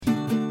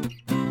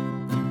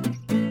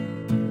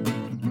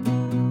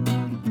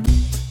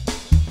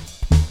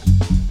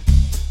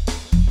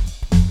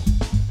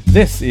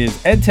This is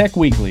EdTech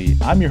Weekly.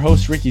 I'm your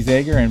host, Ricky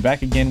Zager, and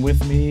back again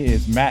with me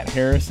is Matt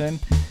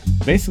Harrison.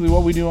 Basically,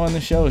 what we do on the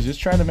show is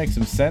just try to make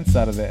some sense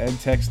out of the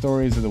EdTech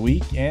stories of the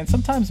week, and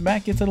sometimes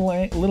Matt gets a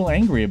little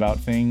angry about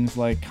things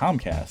like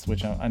Comcast,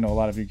 which I know a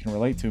lot of you can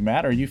relate to.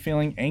 Matt, are you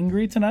feeling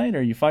angry tonight?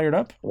 Are you fired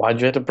up? Why'd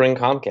you have to bring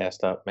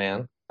Comcast up,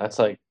 man? That's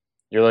like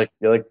you're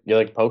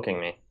poking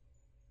me.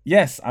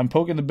 Yes, I'm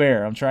poking the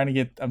bear. I'm trying to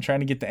get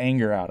the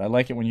anger out. I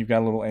like it when you've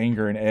got a little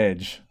anger and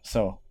edge.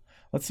 So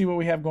let's see what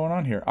we have going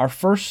on here. Our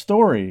first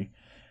story,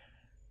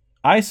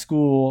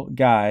 iSchool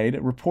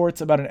Guide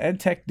reports about an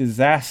EdTech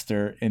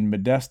disaster in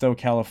Modesto,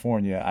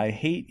 California. I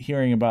hate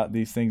hearing about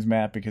these things,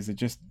 Matt, because it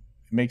just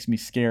makes me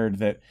scared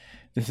that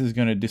this is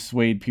going to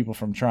dissuade people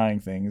from trying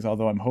things,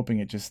 although I'm hoping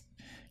it just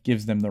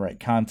gives them the right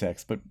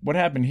context. But what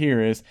happened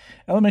here is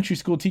elementary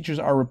school teachers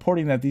are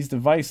reporting that these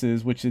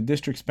devices, which the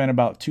district spent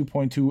about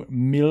 $2.2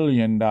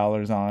 million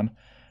on,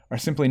 are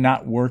simply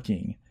not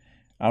working.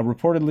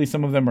 Reportedly,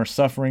 some of them are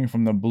suffering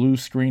from the blue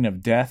screen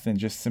of death and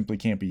just simply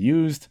can't be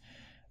used.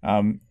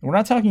 We're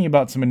not talking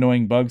about some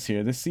annoying bugs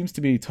here. This seems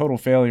to be total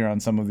failure on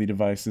some of the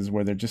devices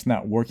where they're just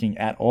not working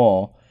at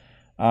all.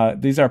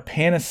 These are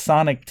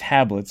Panasonic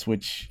tablets,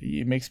 which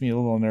it makes me a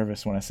little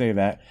nervous when I say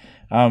that.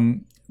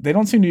 They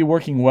don't seem to be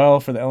working well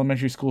for the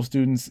elementary school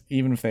students,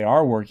 even if they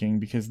are working,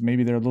 because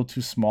maybe they're a little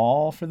too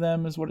small for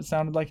them, is what it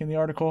sounded like in the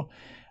article.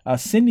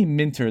 Cindy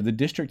Minter, the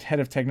district head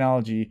of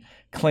technology,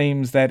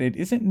 claims that it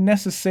isn't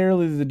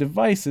necessarily the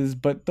devices,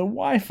 but the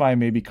Wi-Fi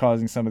may be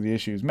causing some of the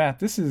issues. Matt,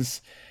 this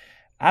is,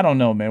 I don't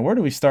know, man. Where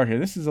do we start here?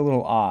 This is a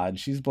little odd.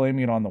 She's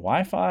blaming it on the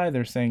Wi-Fi.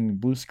 They're saying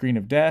blue screen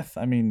of death.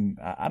 I mean,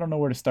 I don't know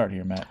where to start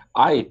here, Matt.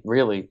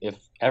 If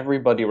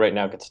everybody right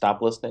now could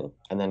stop listening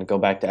and then go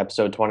back to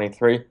episode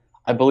 23,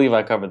 I believe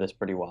I covered this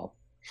pretty well.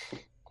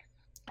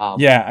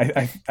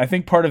 Yeah, I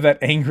think part of that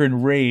anger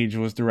and rage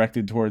was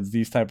directed towards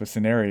these type of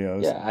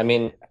scenarios. Yeah, I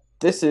mean,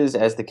 this is,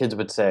 as the kids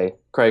would say,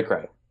 cray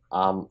cray.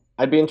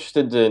 I'd be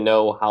interested to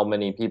know how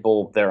many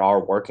people there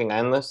are working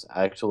on this.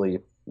 Actually,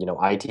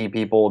 IT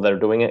people that are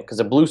doing it,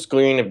 because a blue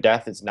screen of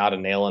death is not a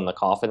nail in the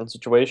coffin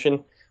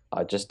situation.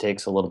 It just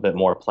takes a little bit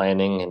more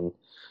planning and,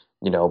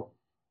 you know,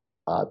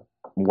 uh,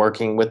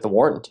 working with the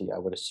warranty. I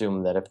would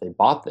assume that if they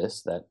bought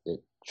this, that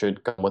it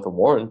should come with a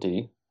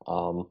warranty.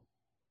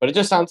 But it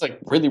just sounds like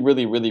really,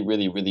 really, really,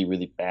 really, really,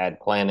 really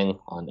bad planning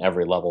on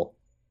every level.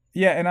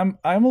 Yeah, and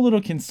I'm a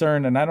little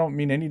concerned, and I don't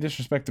mean any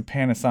disrespect to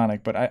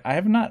Panasonic, but I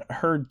have not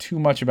heard too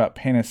much about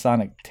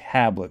Panasonic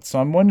tablets. So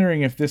I'm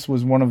wondering if this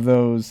was one of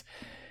those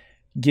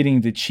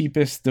getting the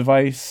cheapest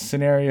device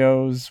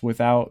scenarios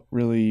without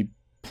really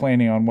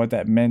planning on what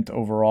that meant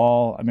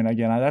overall. I mean,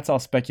 again, that's all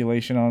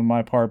speculation on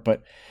my part,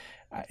 but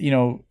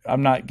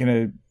I'm not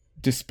going to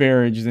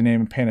disparage the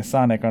name of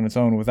Panasonic on its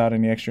own without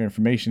any extra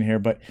information here,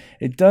 but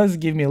it does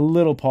give me a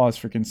little pause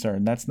for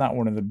concern. That's not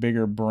one of the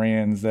bigger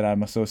brands that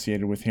I'm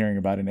associated with hearing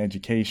about in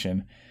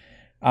education.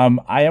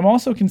 I am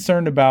also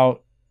concerned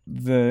about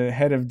the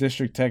head of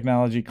district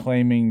technology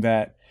claiming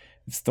that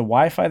it's the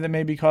Wi-Fi that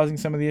may be causing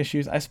some of the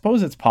issues. I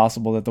suppose it's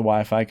possible that the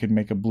Wi-Fi could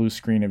make a blue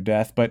screen of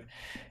death, but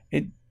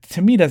it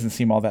to me doesn't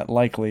seem all that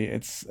likely.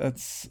 It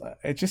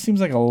just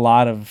seems like a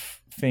lot of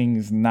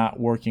things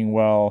not working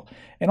well,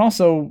 and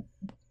also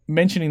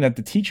mentioning that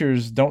the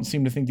teachers don't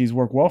seem to think these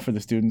work well for the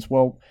students.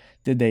 Well,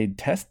 did they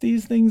test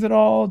these things at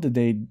all? Did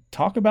they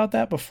talk about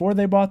that before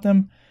they bought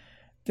them?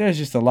 There's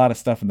just a lot of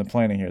stuff in the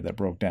planning here that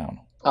broke down.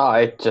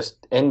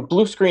 And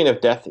blue screen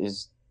of death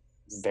is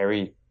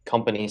very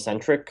company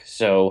centric.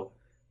 So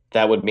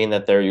that would mean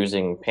that they're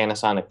using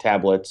Panasonic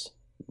tablets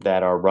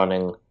that are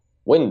running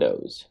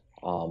Windows.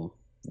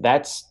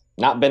 That's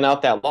not been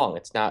out that long.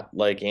 It's not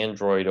like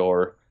Android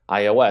or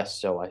iOS.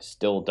 So I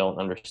still don't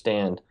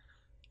understand.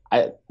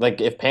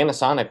 If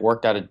Panasonic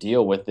worked out a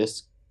deal with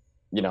this,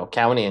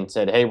 county and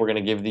said, "Hey, we're going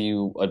to give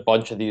you a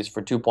bunch of these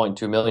for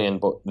 2.2 million,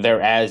 but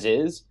they're as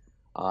is."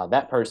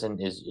 That person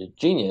is a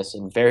genius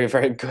and very,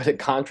 very good at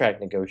contract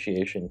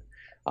negotiation.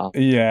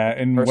 Yeah,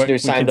 and Person what who we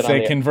signed could it on say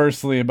the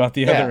conversely about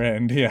the yeah, other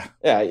end. Yeah.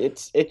 yeah.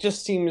 It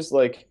just seems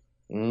like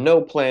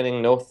no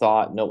planning, no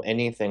thought, no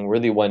anything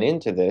really went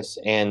into this,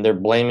 and they're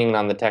blaming it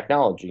on the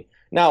technology.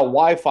 Now,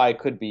 Wi-Fi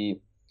could be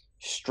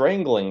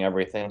strangling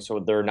everything, so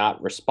they're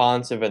not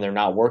responsive and they're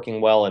not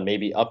working well, and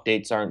maybe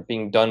updates aren't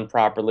being done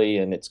properly,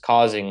 and it's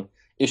causing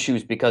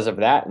issues because of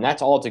that. And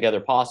that's altogether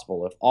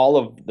possible if all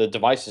of the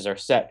devices are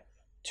set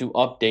to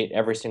update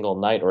every single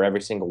night or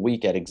every single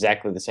week at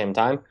exactly the same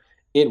time.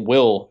 It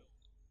will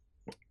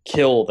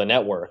kill the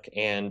network.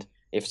 And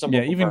if some Yeah,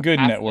 of them even are good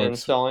halfway networks.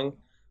 installing,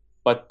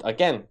 but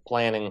again,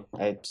 planning,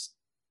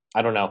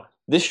 I don't know.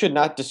 This should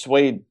not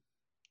dissuade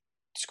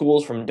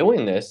schools from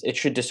doing this. It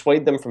should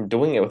dissuade them from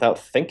doing it without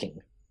thinking.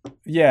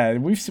 Yeah,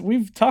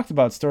 we've talked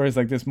about stories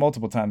like this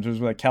multiple times. There was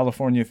like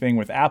California thing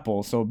with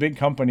Apple, so a big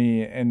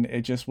company, and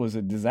it just was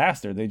a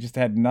disaster. They just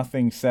had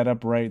nothing set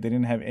up right. They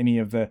didn't have any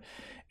of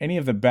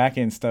the back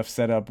end stuff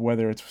set up,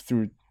 whether it's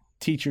through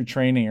teacher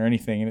training or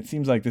anything. And it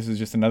seems like this is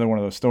just another one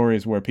of those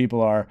stories where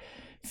people are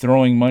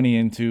throwing money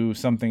into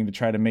something to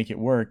try to make it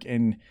work,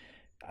 and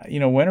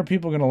when are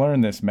people going to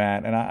learn this,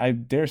 Matt? And I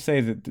dare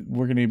say that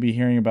we're going to be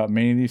hearing about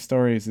many of these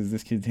stories as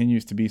this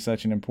continues to be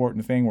such an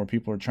important thing where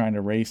people are trying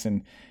to race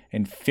and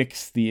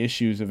fix the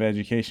issues of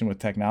education with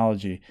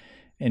technology.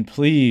 And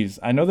please,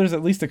 I know there's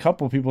at least a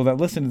couple of people that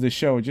listen to this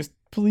show. Just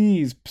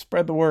please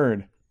spread the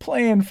word.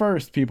 Plan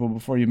first, people,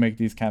 before you make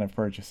these kind of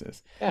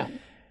purchases. Yeah.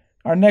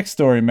 Our next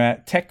story,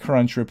 Matt,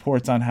 TechCrunch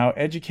reports on how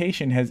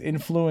education has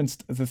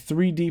influenced the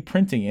 3D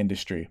printing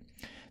industry.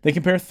 They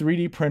compare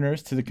 3D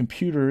printers to the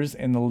computers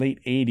in the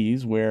late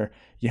 80s, where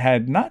you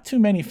had not too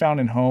many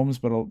found in homes,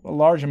 but a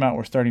large amount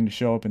were starting to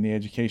show up in the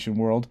education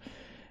world.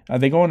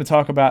 They go on to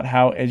talk about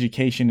how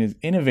education is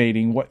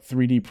innovating what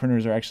 3D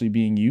printers are actually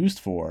being used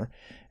for,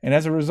 and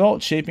as a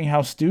result, shaping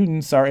how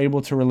students are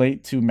able to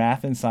relate to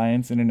math and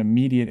science in an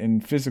immediate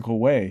and physical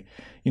way.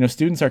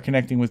 Students are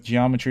connecting with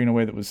geometry in a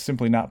way that was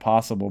simply not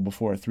possible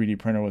before a 3D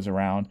printer was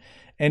around.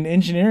 And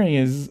engineering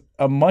is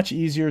a much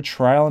easier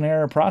trial and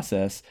error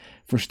process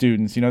for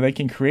students. They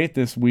can create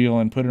this wheel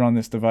and put it on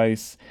this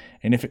device,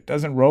 and if it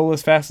doesn't roll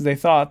as fast as they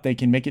thought, they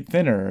can make it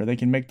thinner, or they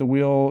can make the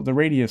wheel, the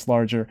radius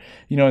larger,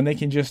 and they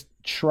can just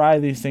try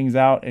these things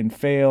out and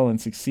fail and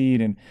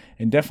succeed,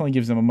 and definitely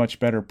gives them a much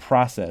better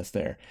process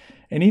there.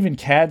 And even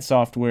CAD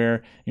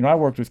software, I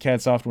worked with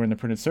CAD software in the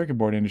printed circuit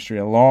board industry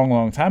a long,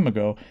 long time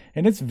ago,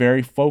 and it's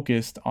very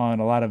focused on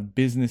a lot of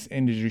business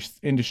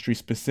industry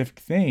specific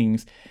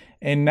things.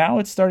 And now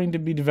it's starting to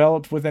be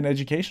developed with an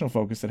educational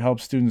focus that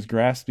helps students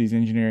grasp these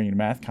engineering and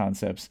math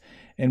concepts.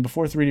 And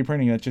before 3D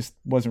printing, that just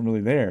wasn't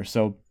really there.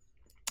 So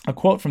a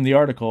quote from the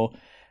article,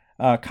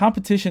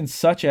 competitions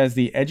such as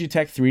the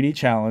EduTech 3D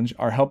Challenge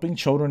are helping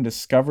children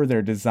discover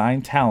their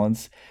design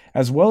talents,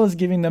 as well as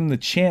giving them the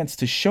chance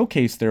to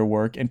showcase their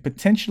work and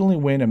potentially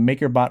win a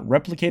MakerBot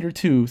Replicator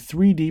 2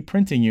 3D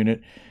printing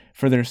unit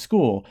for their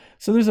school.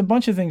 So there's a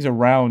bunch of things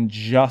around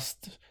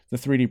just the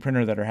 3D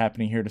printer that are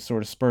happening here to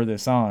sort of spur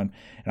this on.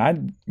 And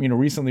I,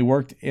 recently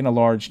worked in a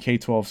large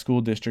K-12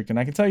 school district, and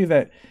I can tell you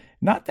that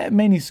not that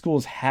many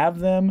schools have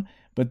them,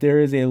 but there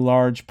is a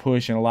large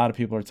push, and a lot of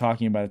people are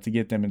talking about it to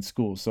get them in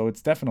schools. So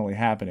it's definitely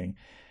happening.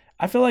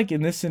 I feel like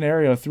in this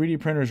scenario, 3D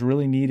printers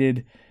really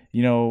needed,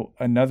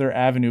 another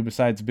avenue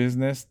besides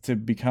business to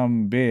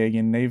become big,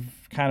 and they've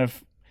kind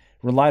of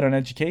relied on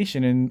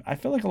education. And I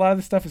feel like a lot of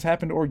this stuff has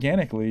happened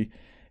organically.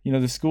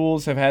 The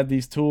schools have had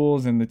these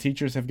tools, and the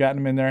teachers have gotten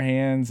them in their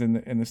hands, and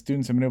the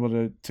students have been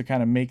able to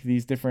kind of make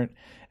these different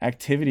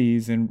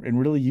activities and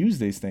really use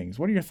these things.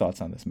 What are your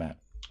thoughts on this, Matt?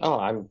 Oh,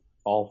 I'm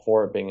all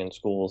for it being in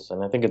schools,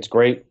 and I think it's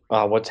great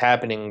what's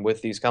happening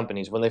with these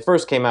companies. When they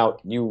first came out,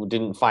 you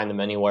didn't find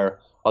them anywhere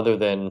other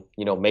than,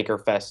 Maker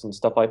Fest and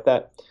stuff like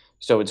that.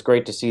 So it's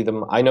great to see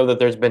them. I know that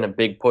there's been a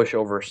big push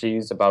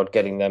overseas about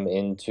getting them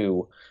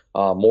into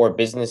more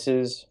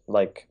businesses,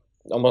 like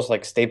almost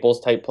like Staples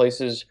type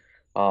places,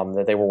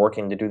 that they were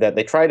working to do that.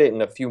 They tried it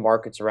in a few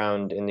markets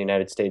around in the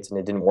United States, and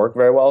it didn't work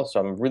very well. So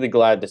I'm really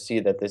glad to see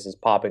that this is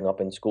popping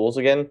up in schools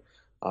again.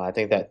 I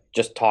think that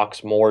just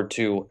talks more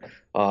to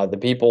the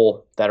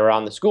people that are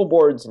on the school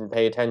boards and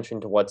pay attention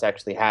to what's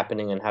actually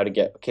happening and how to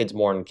get kids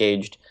more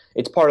engaged.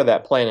 It's part of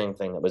that planning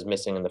thing that was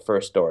missing in the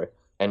first story.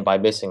 And by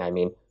missing, I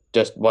mean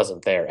just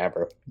wasn't there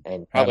ever,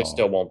 and probably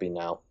still won't be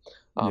now.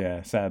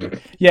 Yeah, sadly.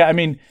 Yeah, I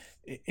mean,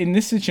 in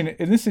this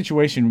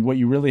situation, what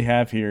you really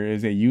have here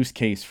is a use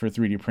case for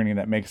 3D printing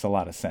that makes a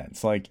lot of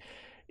sense. Like,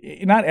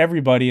 not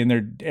everybody in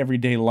their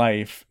everyday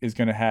life is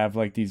going to have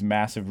like these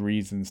massive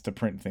reasons to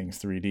print things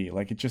 3D.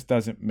 Like, it just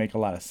doesn't make a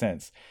lot of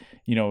sense.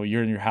 You're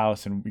in your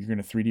house and you're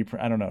going to 3D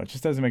print. I don't know. It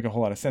just doesn't make a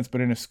whole lot of sense.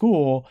 But in a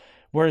school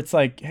where it's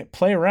like, hey,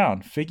 play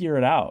around, figure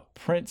it out,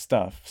 print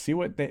stuff, see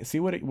what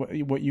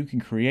you can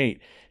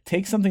create.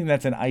 Take something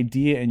that's an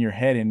idea in your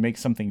head and make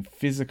something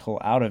physical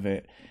out of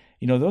it.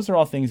 Those are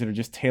all things that are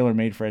just tailor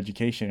made for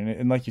education.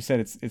 And like you said,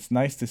 it's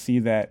nice to see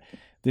that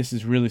this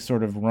is really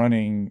sort of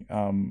running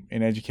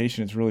in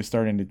education. It's really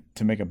starting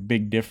to make a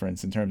big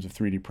difference in terms of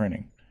 3D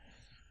printing.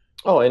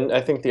 Oh, and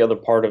I think the other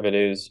part of it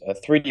is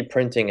 3D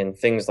printing and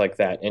things like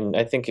that. And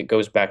I think it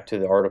goes back to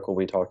the article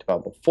we talked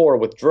about before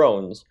with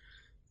drones.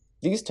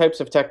 These types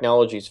of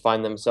technologies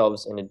find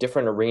themselves in a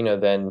different arena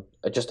than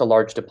just a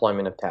large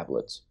deployment of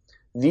tablets.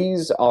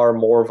 These are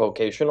more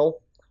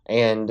vocational,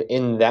 and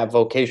in that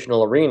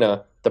vocational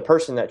arena, the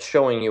person that's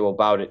showing you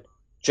about it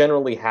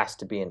generally has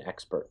to be an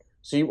expert.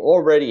 So you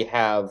already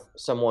have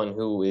someone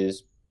who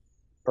is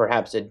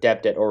perhaps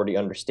adept at already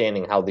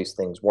understanding how these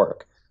things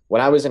work.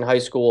 When I was in high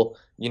school,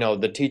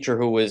 the teacher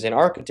who was in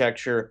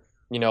architecture,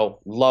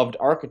 loved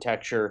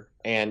architecture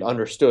and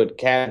understood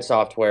CAD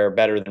software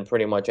better than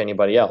pretty much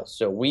anybody else.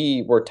 So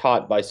we were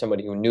taught by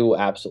somebody who knew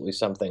absolutely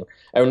something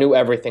or knew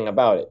everything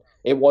about it.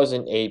 It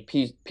wasn't a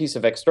piece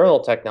of external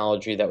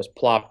technology that was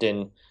plopped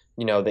in,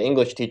 the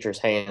English teacher's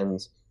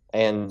hands,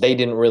 and they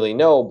didn't really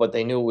know, but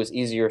they knew it was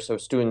easier so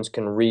students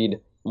can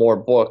read more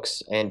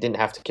books and didn't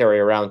have to carry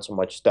around so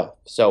much stuff.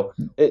 So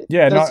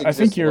I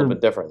think you're a little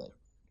bit differently.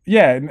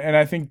 Yeah, and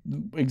I think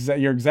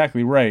you're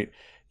exactly right.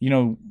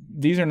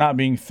 These are not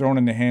being thrown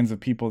in the hands of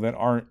people that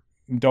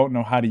don't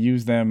know how to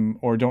use them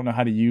or don't know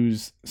how to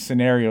use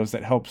scenarios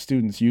that help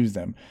students use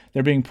them.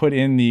 They're being put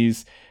in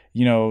these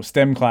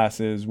STEM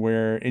classes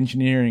where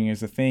engineering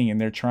is a thing, and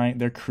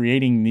they're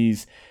creating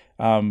these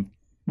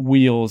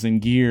wheels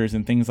and gears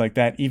and things like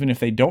that. Even if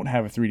they don't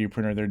have a 3D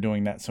printer, they're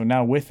doing that. So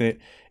now with it,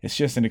 it's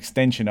just an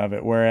extension of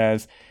it.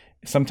 Whereas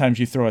sometimes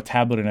you throw a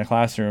tablet in a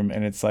classroom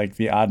and it's like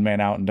the odd man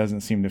out and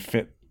doesn't seem to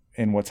fit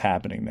in what's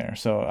happening there.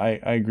 So I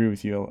agree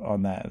with you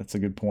on that. That's a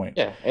good point.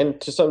 Yeah, and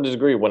to some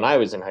degree, when I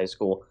was in high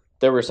school,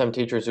 there were some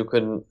teachers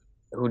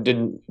who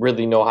didn't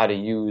really know how to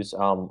use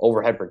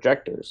overhead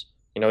projectors.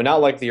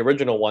 Not like the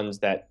original ones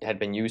that had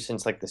been used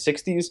since like the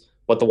 '60s,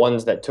 but the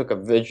ones that took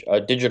a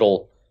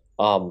digital,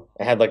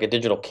 it had like a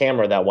digital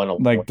camera that went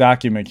along. Like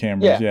document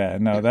cameras. Yeah, Yeah,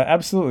 no, that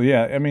absolutely.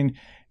 Yeah. I mean,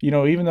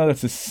 even though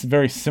it's a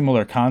very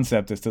similar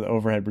concept as to the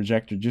overhead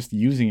projector, just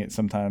using it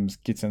sometimes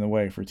gets in the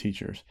way for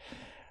teachers.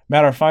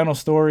 Matt, our final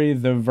story,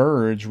 The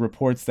Verge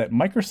reports that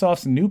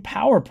Microsoft's new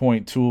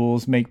PowerPoint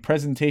tools make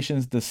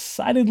presentations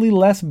decidedly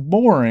less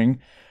boring.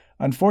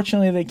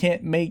 Unfortunately, they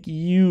can't make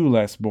you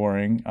less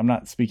boring. I'm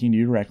not speaking to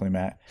you directly,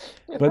 Matt,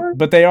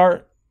 but they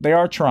are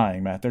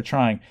trying, Matt. They're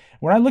trying.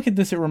 When I look at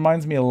this, it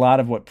reminds me a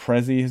lot of what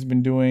Prezi has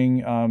been doing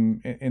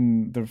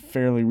in the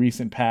fairly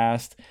recent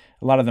past.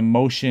 A lot of the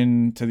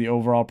motion to the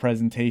overall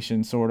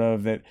presentation, sort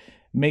of, that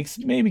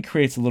maybe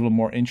creates a little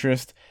more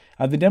interest.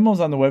 The demos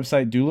on the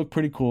website do look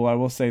pretty cool, I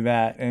will say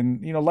that.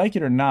 And, like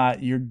it or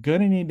not, you're going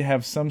to need to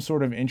have some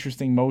sort of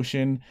interesting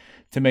motion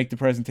to make the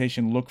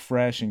presentation look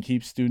fresh and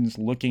keep students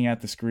looking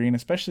at the screen,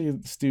 especially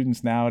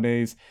students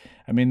nowadays.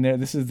 I mean,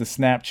 this is the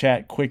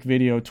Snapchat, quick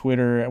video,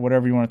 Twitter,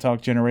 whatever you want to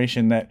talk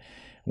generation that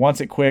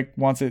wants it quick,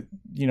 wants it,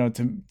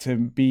 to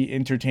be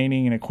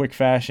entertaining in a quick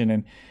fashion.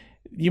 And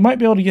you might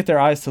be able to get their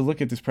eyes to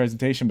look at this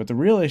presentation, but the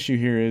real issue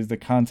here is the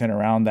content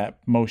around that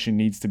motion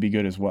needs to be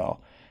good as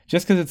well.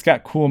 Just because it's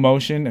got cool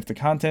motion, if the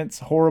content's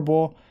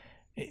horrible,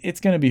 it's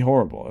going to be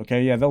horrible.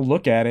 Okay. Yeah. They'll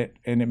look at it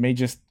and it may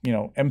just,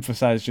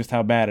 emphasize just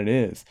how bad it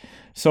is.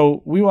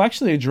 So we will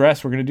actually we're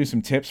going to do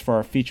some tips for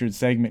our featured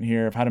segment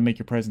here of how to make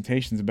your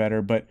presentations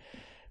better. But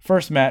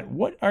first, Matt,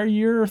 what are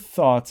your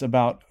thoughts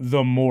about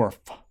the Morph?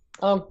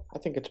 I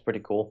think it's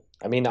pretty cool.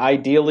 I mean,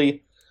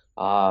 ideally,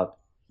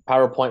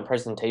 PowerPoint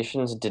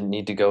presentations didn't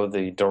need to go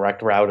the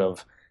direct route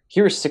of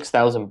here's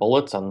 6,000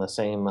 bullets on the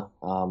same,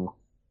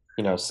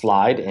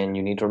 slide, and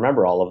you need to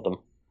remember all of them.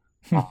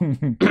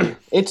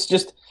 It's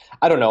just,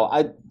 I don't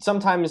know.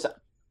 Sometimes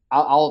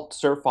I'll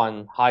surf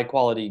on high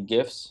quality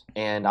GIFs,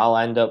 and I'll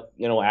end up,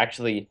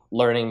 actually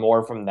learning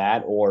more from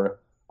that, or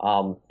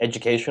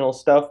educational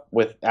stuff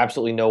with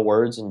absolutely no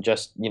words and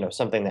just,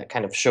 something that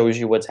kind of shows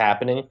you what's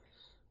happening.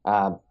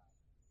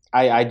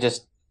 I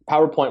just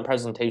PowerPoint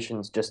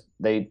presentations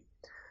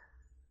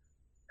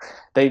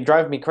they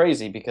drive me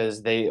crazy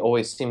because they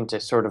always seem to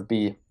sort of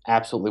be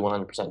absolutely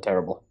 100%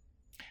 terrible.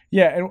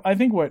 Yeah, and I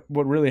think what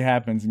really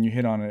happens, and you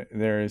hit on it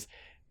there, is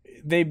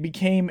they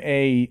became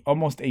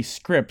almost a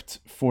script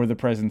for the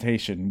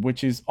presentation,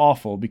 which is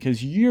awful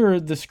because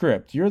you're the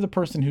script. You're the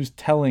person who's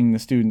telling the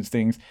students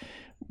things.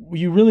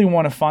 You really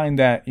want to find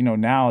that,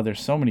 now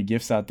there's so many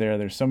GIFs out there.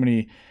 There's so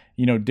many,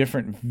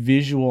 different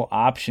visual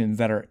options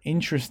that are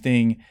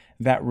interesting,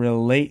 that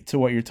relate to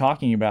what you're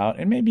talking about,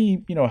 and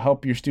maybe,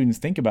 help your students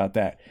think about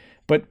that.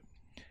 But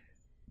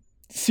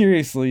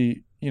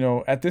seriously,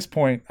 at this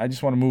point, I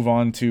just want to move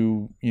on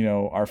to,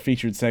 our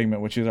featured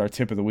segment, which is our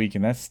tip of the week.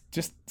 And that's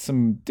just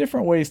some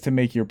different ways to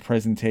make your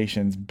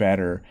presentations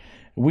better.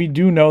 We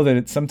do know that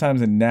it's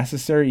sometimes a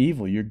necessary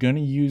evil. You're going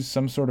to use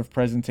some sort of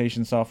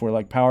presentation software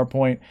like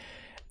PowerPoint.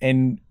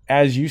 And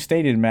as you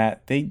stated,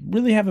 Matt, they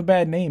really have a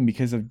bad name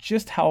because of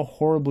just how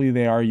horribly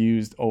they are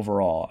used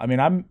overall. I mean,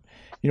 I'm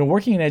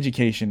working in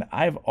education,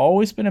 I've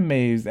always been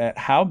amazed at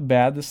how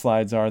bad the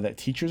slides are that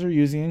teachers are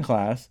using in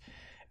class,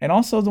 and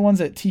also the ones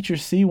that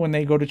teachers see when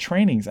they go to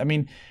trainings. I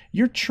mean,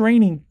 you're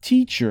training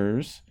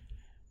teachers,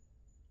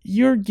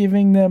 you're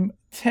giving them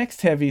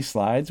text-heavy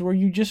slides where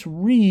you just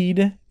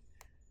read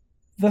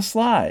the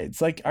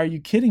slides. Like, are you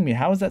kidding me?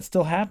 How is that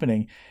still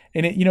happening?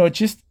 And it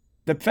just,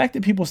 the fact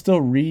that people still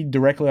read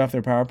directly off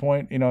their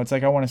PowerPoint, it's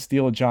like I want to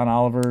steal John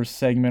Oliver's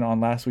segment on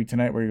Last Week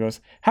Tonight where he goes,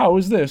 how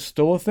is this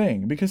still a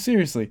thing? Because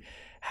seriously,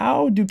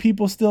 how do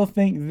people still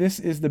think this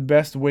is the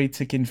best way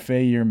to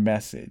convey your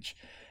message?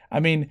 I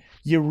mean,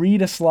 you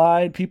read a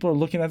slide, people are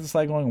looking at the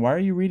slide going, why are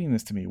you reading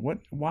this to me?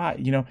 Why?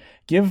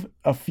 Give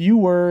a few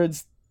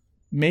words,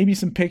 maybe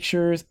some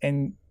pictures,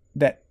 and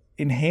that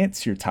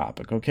enhance your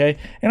topic, okay?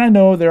 And I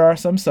know there are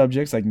some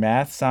subjects like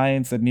math,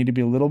 science that need to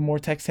be a little more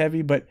text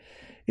heavy, but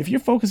if you're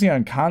focusing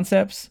on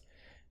concepts,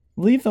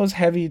 leave those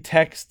heavy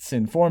texts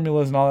and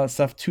formulas and all that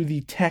stuff to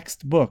the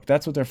textbook.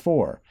 That's what they're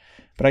for.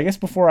 But I guess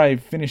before I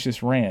finish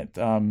this rant,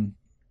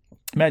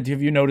 Matt,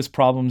 have you noticed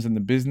problems in the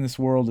business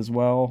world as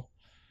well?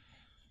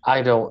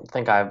 I don't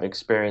think I've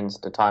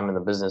experienced a time in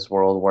the business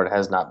world where it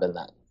has not been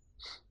that.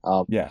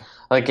 Yeah.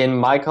 Like in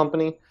my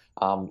company,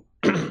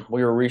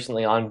 we were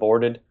recently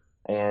onboarded,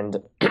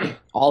 and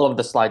all of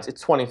the slides,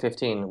 it's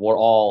 2015, were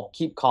all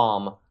keep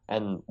calm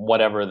and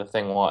whatever the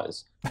thing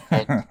was.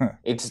 And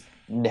it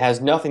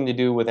has nothing to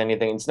do with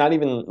anything. It's not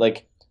even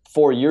like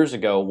 4 years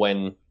ago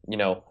when,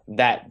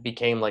 that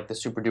became like the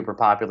super duper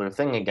popular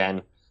thing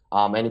again.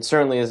 And it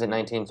certainly is in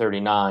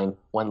 1939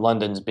 when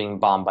London's being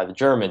bombed by the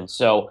Germans.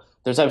 So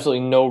there's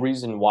absolutely no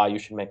reason why you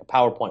should make a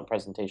PowerPoint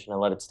presentation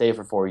and let it stay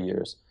for 4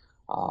 years.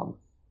 Um,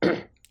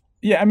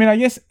 Yeah, I mean, I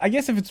guess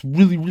if it's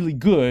really really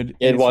good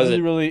and it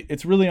wasn't.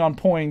 it's really on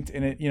point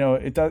and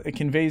it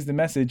conveys the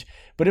message,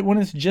 but when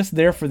it's just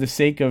there for the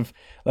sake of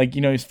like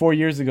it's 4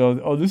 years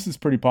ago, oh this is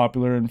pretty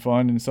popular and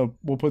fun, and so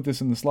we'll put this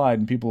in the slide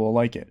and people will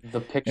like it. The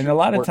And a pictures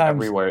lot of were times,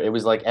 everywhere. It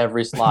was like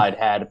every slide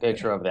had a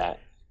picture of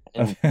that.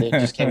 And it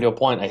just came to a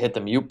point I hit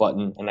the mute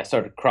button and I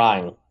started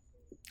crying.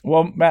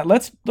 well, Matt,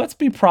 let's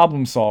be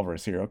problem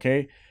solvers here,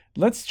 okay?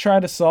 Let's try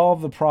to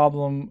solve the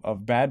problem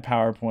of bad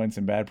PowerPoints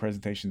and bad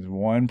presentations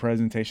one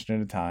presentation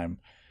at a time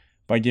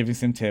by giving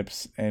some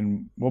tips.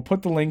 And we'll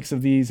put the links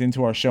of these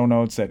into our show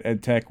notes at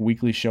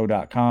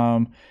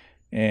edtechweeklyshow.com.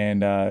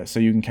 And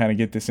so you can kind of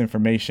get this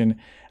information.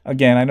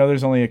 Again, I know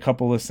there's only a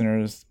couple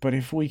listeners, but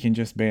if we can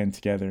just band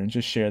together and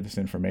just share this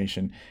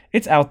information,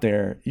 it's out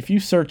there. If you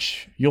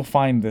search, you'll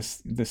find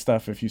this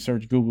stuff. If you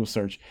search Google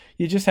search,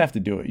 you just have to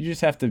do it. You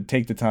just have to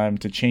take the time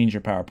to change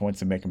your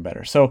PowerPoints and make them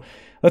better. So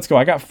let's go.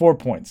 I got 4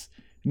 points.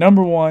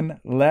 Number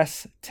 1,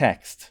 less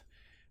text.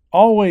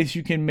 Always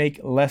you can make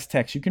less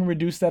text. You can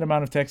reduce that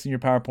amount of text in your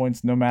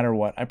PowerPoints no matter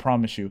what. I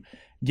promise you.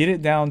 Get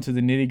it down to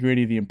the nitty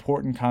gritty, the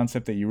important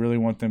concept that you really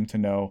want them to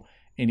know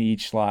in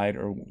each slide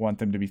or want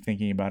them to be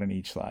thinking about in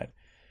each slide.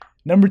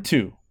 Number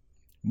 2,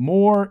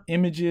 more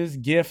images,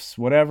 GIFs,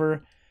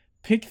 whatever.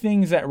 Pick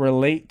things that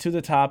relate to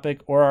the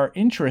topic or are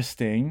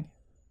interesting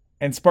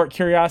and spark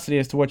curiosity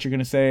as to what you're going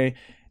to say,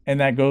 and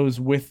that goes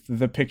with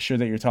the picture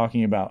that you're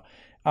talking about.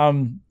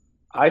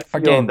 I feel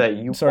Again, that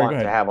you sorry, go want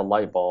to ahead. have a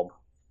light bulb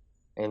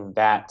in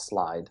that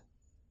slide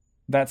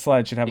That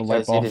slide should have a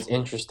light because it bulb. is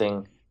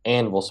interesting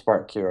and will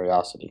spark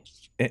curiosity.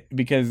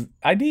 Because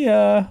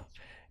idea,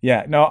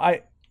 yeah, no,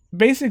 I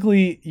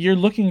basically you're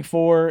looking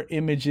for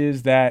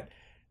images that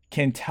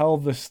can tell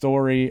the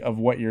story of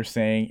what you're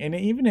saying. And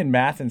even in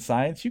math and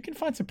science, you can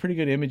find some pretty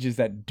good images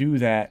that do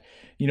that.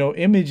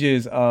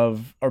 Images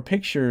of or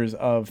pictures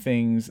of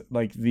things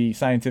like the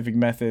scientific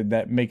method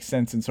that makes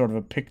sense in sort of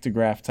a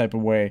pictograph type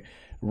of way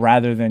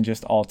rather than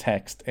just all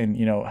text, and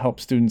help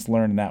students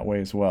learn in that way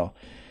as well.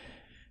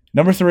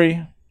 Number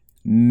 3,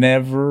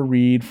 never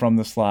read from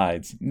the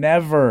slides.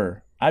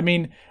 Never. I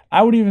mean,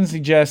 I would even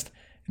suggest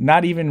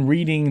not even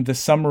reading the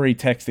summary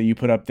text that you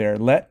put up there.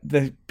 Let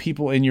the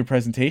people in your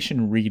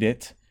presentation read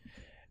it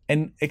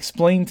and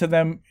explain to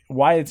them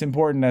why it's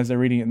important as they're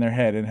reading it in their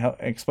head, and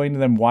explain to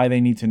them why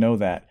they need to know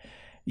that.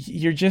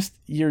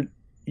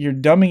 You're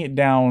dumbing it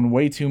down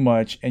way too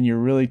much, and you're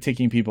really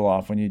ticking people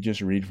off when you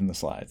just read from the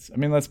slides. I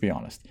mean, let's be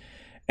honest.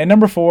 And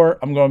number 4,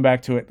 I'm going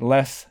back to it,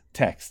 less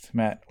text,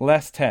 Matt.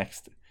 Less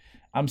text.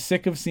 I'm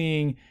sick of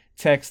seeing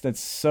text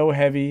that's so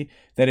heavy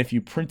that if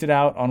you print it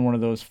out on one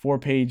of those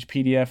 4-page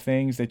PDF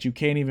things that you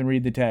can't even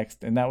read the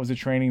text. And that was a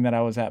training that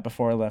I was at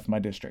before I left my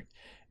district.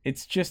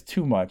 It's just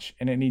too much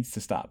and it needs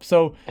to stop.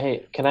 So,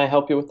 Hey, can I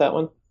help you with that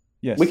one?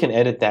 yes, We can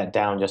edit that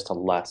down just to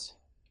less.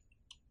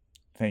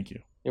 thank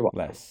you. You're welcome.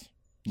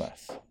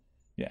 Less.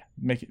 Yeah,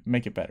 make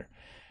it better.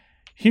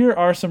 Here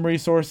are some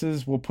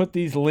resources. We'll put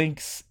these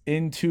links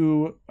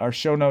into our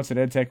show notes at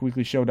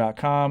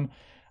edtechweeklyshow.com.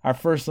 Our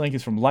first link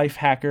is from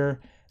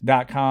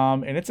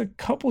lifehacker.com, and it's a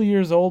couple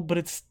years old, but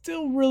it's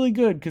still really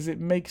good because it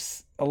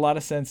makes a lot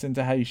of sense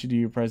into how you should do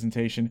your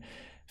presentation.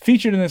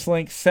 Featured in this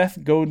link,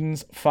 Seth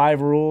Godin's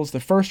 5 rules. The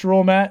first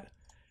rule, Matt,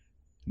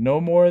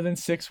 no more than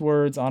 6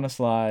 words on a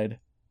slide.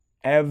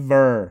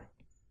 Ever.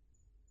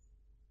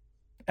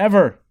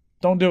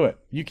 Don't do it.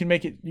 You can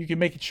make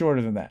it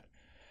shorter than that.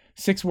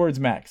 6 words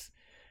max.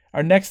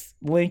 Our next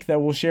link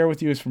that we'll share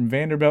with you is from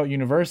Vanderbilt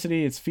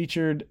University. It's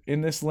featured in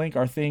this link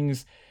are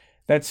things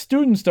that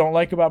students don't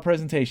like about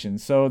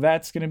presentations. So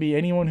that's going to be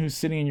anyone who's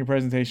sitting in your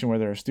presentation,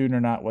 whether they're a student or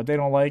not, what they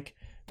don't like,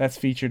 that's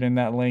featured in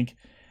that link.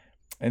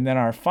 And then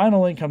our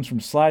final link comes from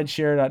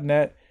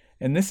slideshare.net.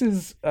 And this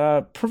is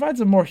provides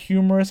a more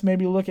humorous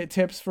maybe look at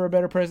tips for a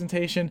better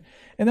presentation.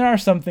 And there are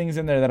some things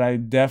in there that I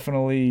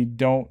definitely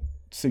don't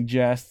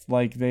suggest,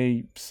 like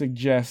they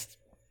suggest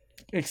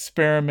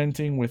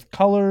experimenting with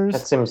colors.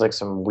 That seems like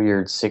some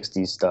weird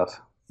 60s stuff.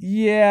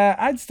 Yeah,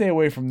 I'd stay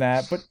away from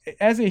that. But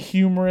as a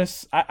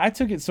humorist, I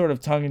took it sort of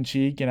tongue in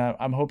cheek, and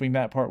I'm hoping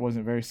that part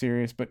wasn't very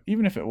serious. But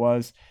even if it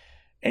was,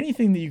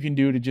 anything that you can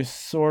do to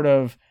just sort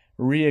of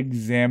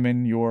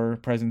re-examine your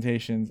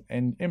presentations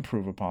and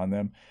improve upon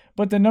them.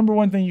 But the number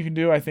one thing you can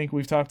do, I think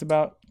we've talked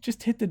about,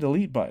 just hit the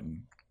delete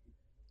button.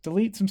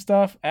 Delete some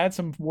stuff, add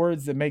some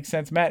words that make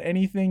sense. Matt,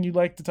 anything you'd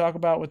like to talk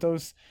about with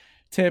those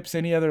tips?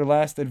 Any other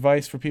last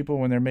advice for people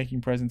when they're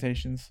making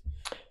presentations?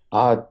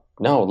 No,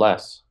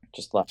 less.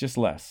 Just less. Just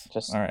less.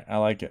 Just All right, I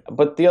like it.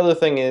 But the other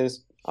thing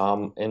is,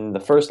 in the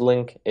first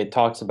link, it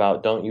talks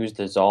about don't use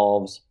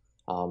dissolves.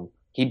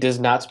 He does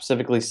not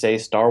specifically say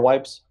star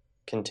wipes.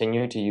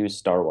 Continue to use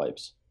star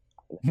wipes.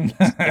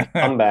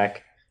 Come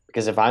back,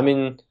 because if I'm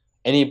in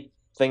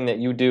anything that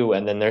you do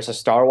and then there's a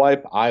star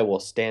wipe, I will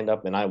stand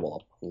up and I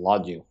will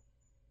applaud you.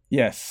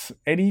 Yes,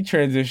 any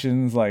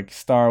transitions like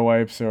star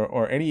wipes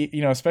or any,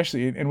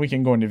 especially, and we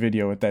can go into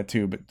video with that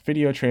too, but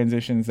video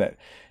transitions that,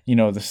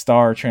 the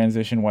star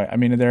transition wipe. I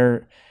mean,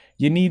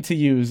 you need to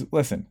use,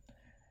 listen,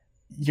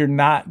 you're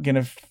not going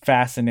to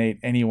fascinate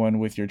anyone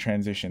with your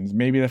transitions.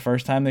 Maybe the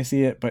first time they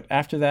see it, but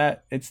after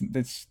that,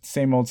 it's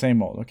same old,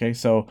 same old. Okay.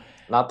 So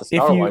Not the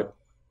star wipe.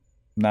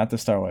 Not the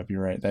star wipe.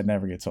 You're right. That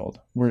never gets old.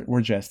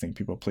 We're jesting,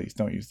 people. Please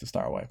don't use the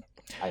star wipe.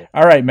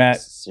 All right,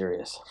 Matt.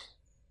 Serious.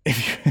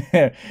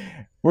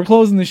 We're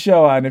closing the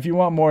show out, and if you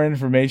want more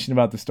information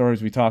about the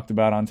stories we talked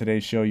about on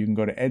today's show, you can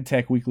go to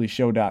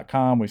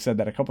edtechweeklyshow.com. We've said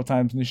that a couple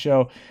times in the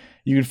show.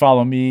 You can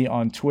follow me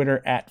on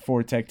Twitter at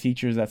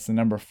 4TechTeachers. That's the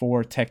number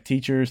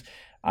 4TechTeachers.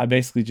 I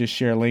basically just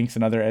share links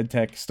and other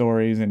edtech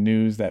stories and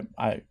news that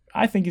I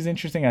think is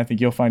interesting. I think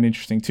you'll find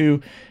interesting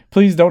too.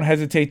 Please don't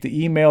hesitate to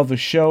email the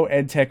show,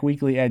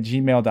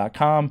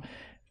 edtechweekly@gmail.com.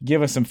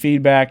 Give us some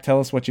feedback.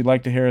 Tell us what you'd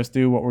like to hear us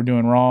do, what we're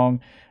doing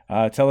wrong.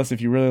 Tell us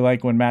if you really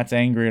like when Matt's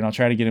angry, and I'll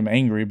try to get him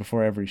angry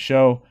before every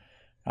show.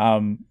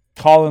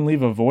 Call and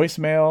leave a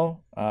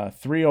voicemail,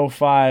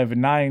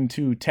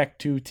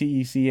 305-92-TECH2,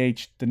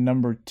 TECH, the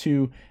number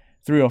 2,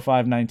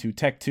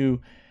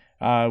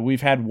 305-92-TECH2.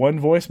 We've had one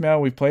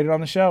voicemail. We've played it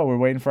on the show. We're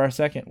waiting for our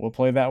second. We'll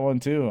play that one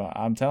too.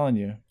 I'm telling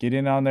you, get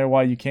in on there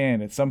while you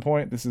can. At some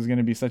point, this is going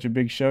to be such a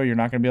big show, you're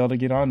not going to be able to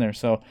get on there.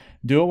 So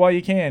do it while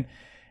you can.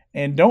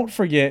 And don't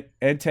forget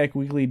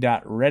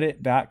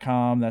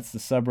edtechweekly.reddit.com. That's the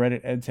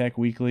subreddit EdTech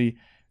Weekly.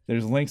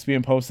 There's links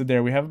being posted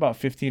there. We have about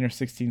 15 or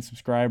 16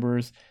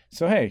 subscribers.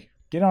 So, hey,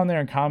 get on there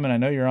and comment. I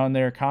know you're on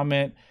there.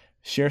 Comment,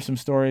 share some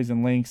stories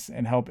and links,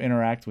 and help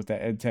interact with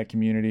that EdTech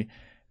community.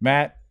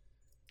 Matt,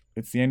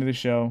 it's the end of the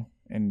show.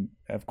 And,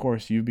 of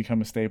course, you've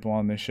become a staple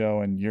on this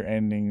show, and your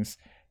endings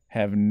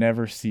have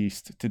never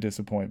ceased to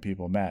disappoint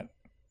people. Matt,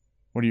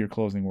 what are your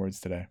closing words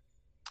today?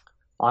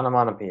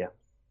 Onomatopoeia.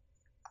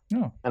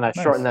 Oh, and I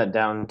shortened that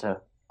down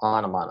to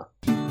onomana.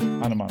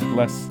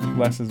 Onomana.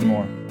 Less is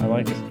more. I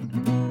like it.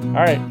 All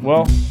right.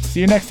 Well,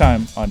 see you next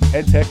time on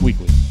EdTech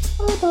Weekly.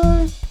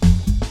 Bye-bye.